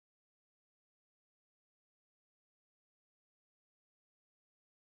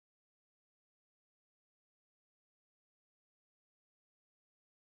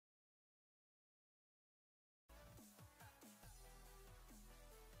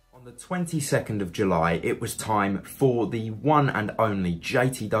On the 22nd of July, it was time for the one and only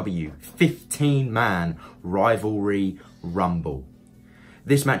JTW 15-man Rivalry Rumble.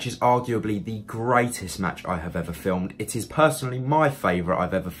 This match is arguably the greatest match I have ever filmed. It is personally my favourite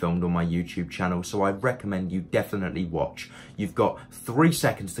I've ever filmed on my YouTube channel, so I recommend you definitely watch. You've got 3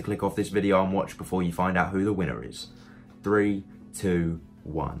 seconds to click off this video and watch before you find out who the winner is. 3, 2,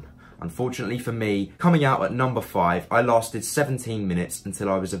 1. Unfortunately for me, coming out at number 5, I lasted 17 minutes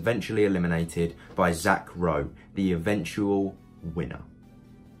until I was eventually eliminated by Zac Rowe, the eventual winner.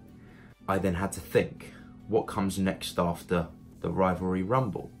 I then had to think, what comes next after the Rivalry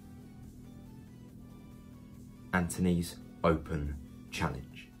Rumble? Anthony's Open Challenge.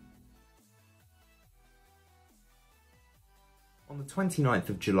 On the 29th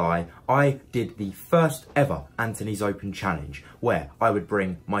of July, I did the first ever Anthony's Open Challenge, where I would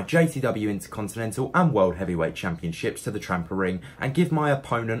bring my JTW Intercontinental and World Heavyweight Championships to the trampoline and give my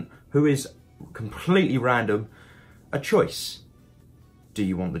opponent, who is completely random, a choice. Do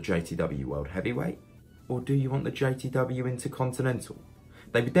you want the JTW World Heavyweight, or do you want the JTW Intercontinental?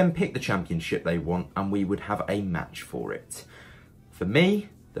 They would then pick the championship they want and we would have a match for it. For me,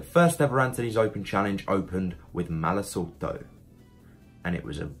 the first ever Anthony's Open Challenge opened with eisode, and it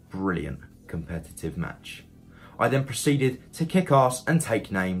was a brilliant competitive match. I then proceeded to kick ass and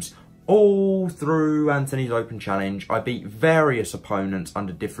take names all through Anthony's Open Challenge. I beat various opponents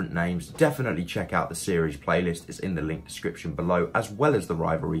under different names. Definitely check out the series playlist, it's in the link description below, as well as the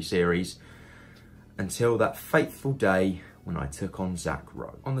Rivalry series, until that fateful day when I took on Zac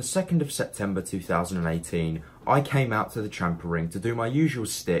Rowe. On the 2nd of September 2018, I came out to the trampoline to do my usual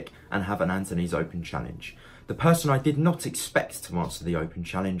stick and have an Anthony's Open Challenge. The person I did not expect to answer the Open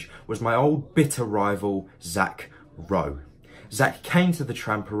Challenge was my old bitter rival, Zac Rowe. Zac came to the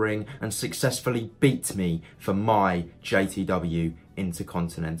trampoline and successfully beat me for my JTW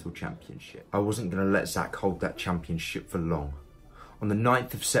Intercontinental Championship. I wasn't going to let Zac hold that championship for long. On the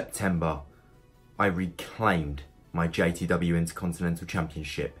 9th of September, I reclaimed my JTW Intercontinental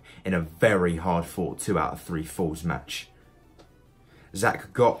Championship in a very hard fought 2 out of 3 falls match.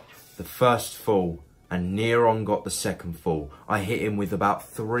 Zac got the first fall and Neron got the second fall. I hit him with about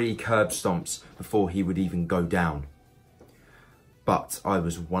 3 curb stomps before he would even go down. But I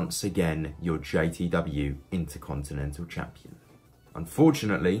was once again your JTW Intercontinental Champion.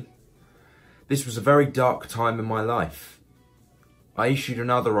 Unfortunately, this was a very dark time in my life. I issued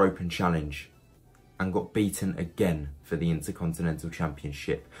another Open Challenge and got beaten again for the Intercontinental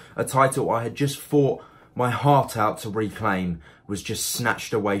Championship. A title I had just fought my heart out to reclaim was just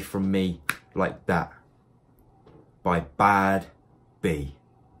snatched away from me like that by Bad B.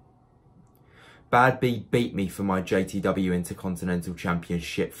 Bad B beat me for my JTW Intercontinental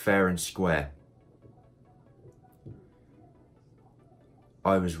Championship fair and square.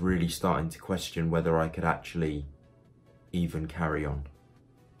 I was really starting to question whether I could actually even carry on.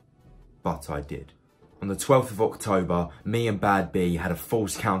 But I did. On the 12th of October, me and Bad B had a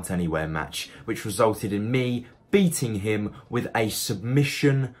Falls Count Anywhere match, which resulted in me beating him with a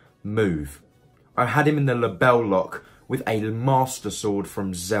submission move. I had him in the label lock with a Master Sword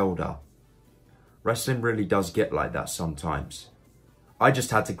from Zelda. Wrestling really does get like that sometimes. I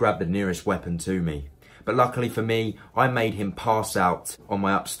just had to grab the nearest weapon to me. But luckily for me, I made him pass out on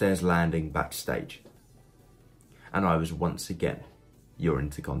my upstairs landing backstage. And I was once again your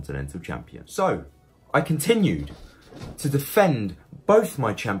Intercontinental Champion. So, I continued to defend both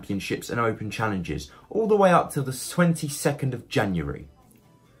my championships and Open Challenges all the way up till the 22nd of January.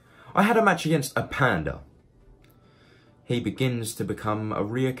 I had a match against a panda. He begins to become a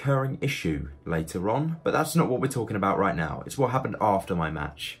reoccurring issue later on, but that's not what we're talking about right now. It's what happened after my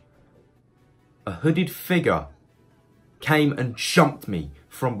match. A hooded figure came and jumped me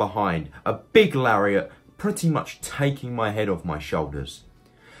from behind, a big lariat pretty much taking my head off my shoulders.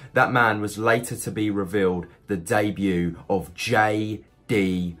 That man was later to be revealed the debut of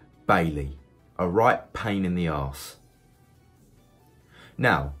J.D. Bailey, a right pain in the arse.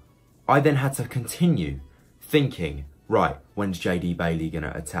 Now, I then had to continue thinking, right, when's J.D. Bailey going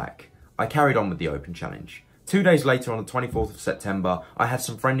to attack? I carried on with the Open Challenge. 2 days later, on the 24th of September, I had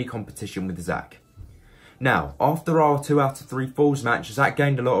some friendly competition with Zac. Now, after our 2 out of 3 falls match, Zac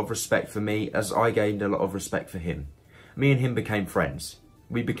gained a lot of respect for me as I gained a lot of respect for him. Me and him became friends.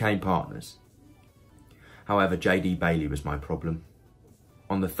 We became partners. However, J.D. Bailey was my problem.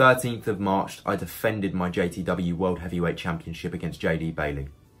 On the 13th of March, I defended my JTW World Heavyweight Championship against J.D. Bailey.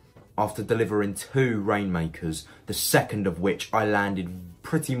 After delivering 2 Rainmakers, the second of which I landed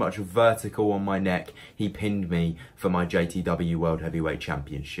pretty much vertical on my neck, he pinned me for my JTW World Heavyweight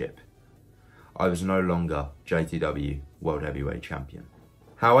Championship. I was no longer JTW World Heavyweight Champion.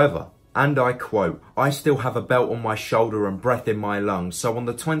 However, and I quote, "I still have a belt on my shoulder and breath in my lungs, so on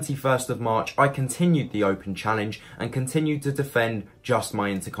the 21st of March, I continued the Open Challenge and continued to defend just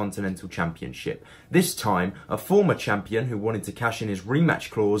my Intercontinental Championship. This time, a former champion who wanted to cash in his rematch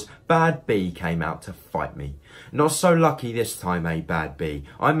clause, Bad B, came out to fight me. Not so lucky this time, eh, Bad B?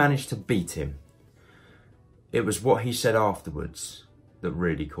 I managed to beat him." It was what he said afterwards that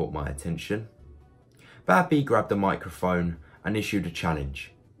really caught my attention. Bad B grabbed the microphone and issued a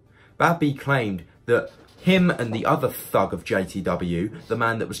challenge. Bad B claimed that him and the other thug of JTW, the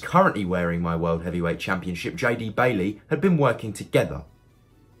man that was currently wearing my World Heavyweight Championship, JD Bailey, had been working together.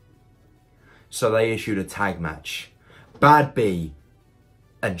 So they issued a tag match. Bad B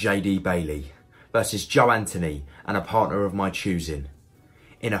and JD Bailey versus Joe Anthony and a partner of my choosing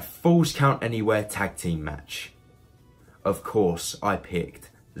in a Falls Count Anywhere tag team match. Of course, I picked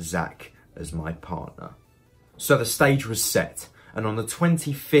Zac as my partner. So the stage was set, and on the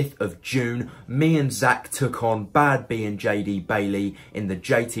 25th of June, me and Zac took on Bad B and JD Bailey in the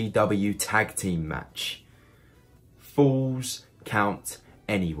JTW tag team match. Falls Count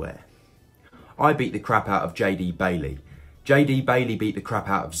Anywhere. I beat the crap out of JD Bailey. JD Bailey beat the crap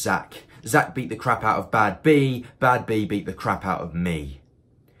out of Zac. Zac beat the crap out of Bad B. Bad B beat the crap out of me.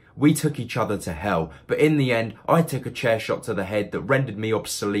 We took each other to hell, but in the end, I took a chair shot to the head that rendered me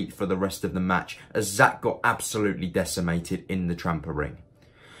obsolete for the rest of the match, as Zac got absolutely decimated in the tramper ring.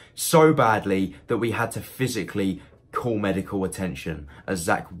 So badly that we had to physically call medical attention, as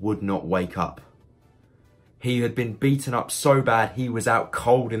Zac would not wake up. He had been beaten up so bad he was out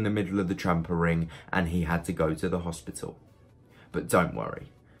cold in the middle of the tramper ring, and he had to go to the hospital. But don't worry,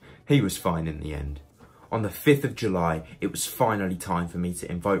 he was fine in the end. On the 5th of July, it was finally time for me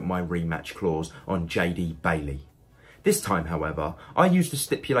to invoke my rematch clause on JD Bailey. This time, however, I used a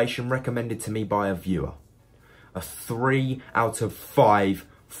stipulation recommended to me by a viewer. A 3 out of 5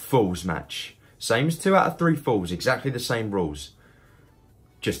 falls match. Same as 2 out of 3 falls, exactly the same rules.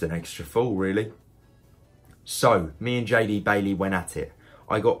 Just an extra fall, really. So, me and JD Bailey went at it.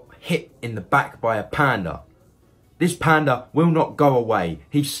 I got hit in the back by a panda. This panda will not go away.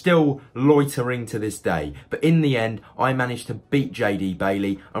 He's still loitering to this day. But in the end, I managed to beat JD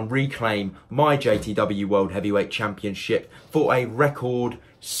Bailey and reclaim my JTW World Heavyweight Championship for a record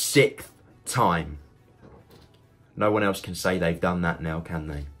 6th time. No one else can say they've done that now, can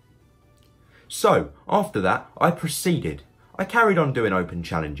they? So, after that, I proceeded. I carried on doing open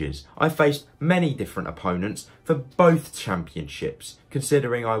challenges. I faced many different opponents for both championships,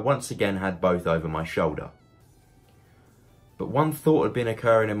 considering I once again had both over my shoulder. But one thought had been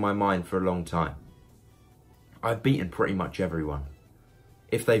occurring in my mind for a long time. I've beaten pretty much everyone.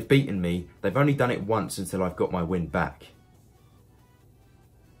 If they've beaten me, they've only done it once until I've got my win back.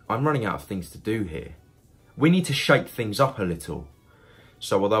 I'm running out of things to do here. We need to shake things up a little.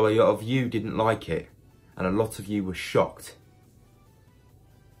 So although a lot of you didn't like it, and a lot of you were shocked,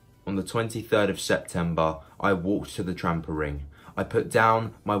 on the 23rd of September, I walked to the tramper ring. I put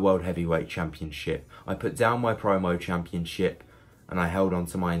down my World Heavyweight Championship. I put down my Promo Championship, and I held on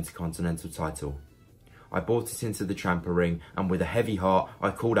to my Intercontinental title. I brought it into the tramper ring, and with a heavy heart,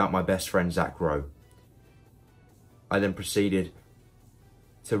 I called out my best friend Zac Rowe. I then proceeded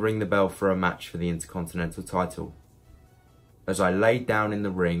to ring the bell for a match for the Intercontinental title. As I laid down in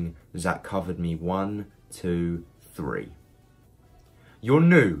the ring, Zac covered me 1, 2, 3. Your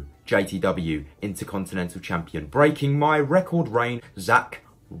new JTW Intercontinental Champion, breaking my record reign, Zac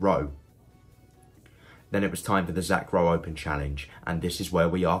Rowe. Then it was time for the Zac Rowe Open Challenge, and this is where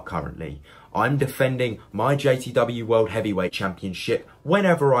we are currently. I'm defending my JTW World Heavyweight Championship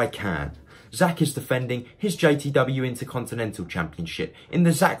whenever I can. Zac is defending his JTW Intercontinental Championship in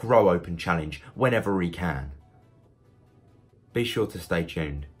the Zac Rowe Open Challenge whenever he can. Be sure to stay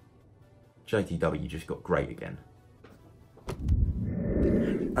tuned. JTW just got great again.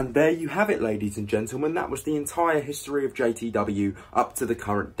 And there you have it, ladies and gentlemen. That was the entire history of JTW up to the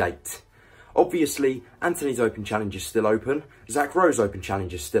current date. Obviously, Anthony's Open Challenge is still open. Zac Rowe's Open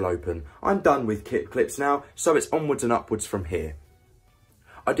Challenge is still open. I'm done with clips now, so it's onwards and upwards from here.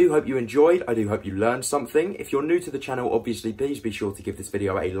 I do hope you enjoyed. I do hope you learned something. If you're new to the channel, obviously, please be sure to give this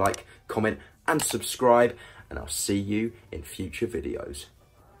video a like, comment, and subscribe. And I'll see you in future videos.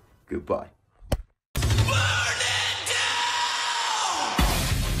 Goodbye.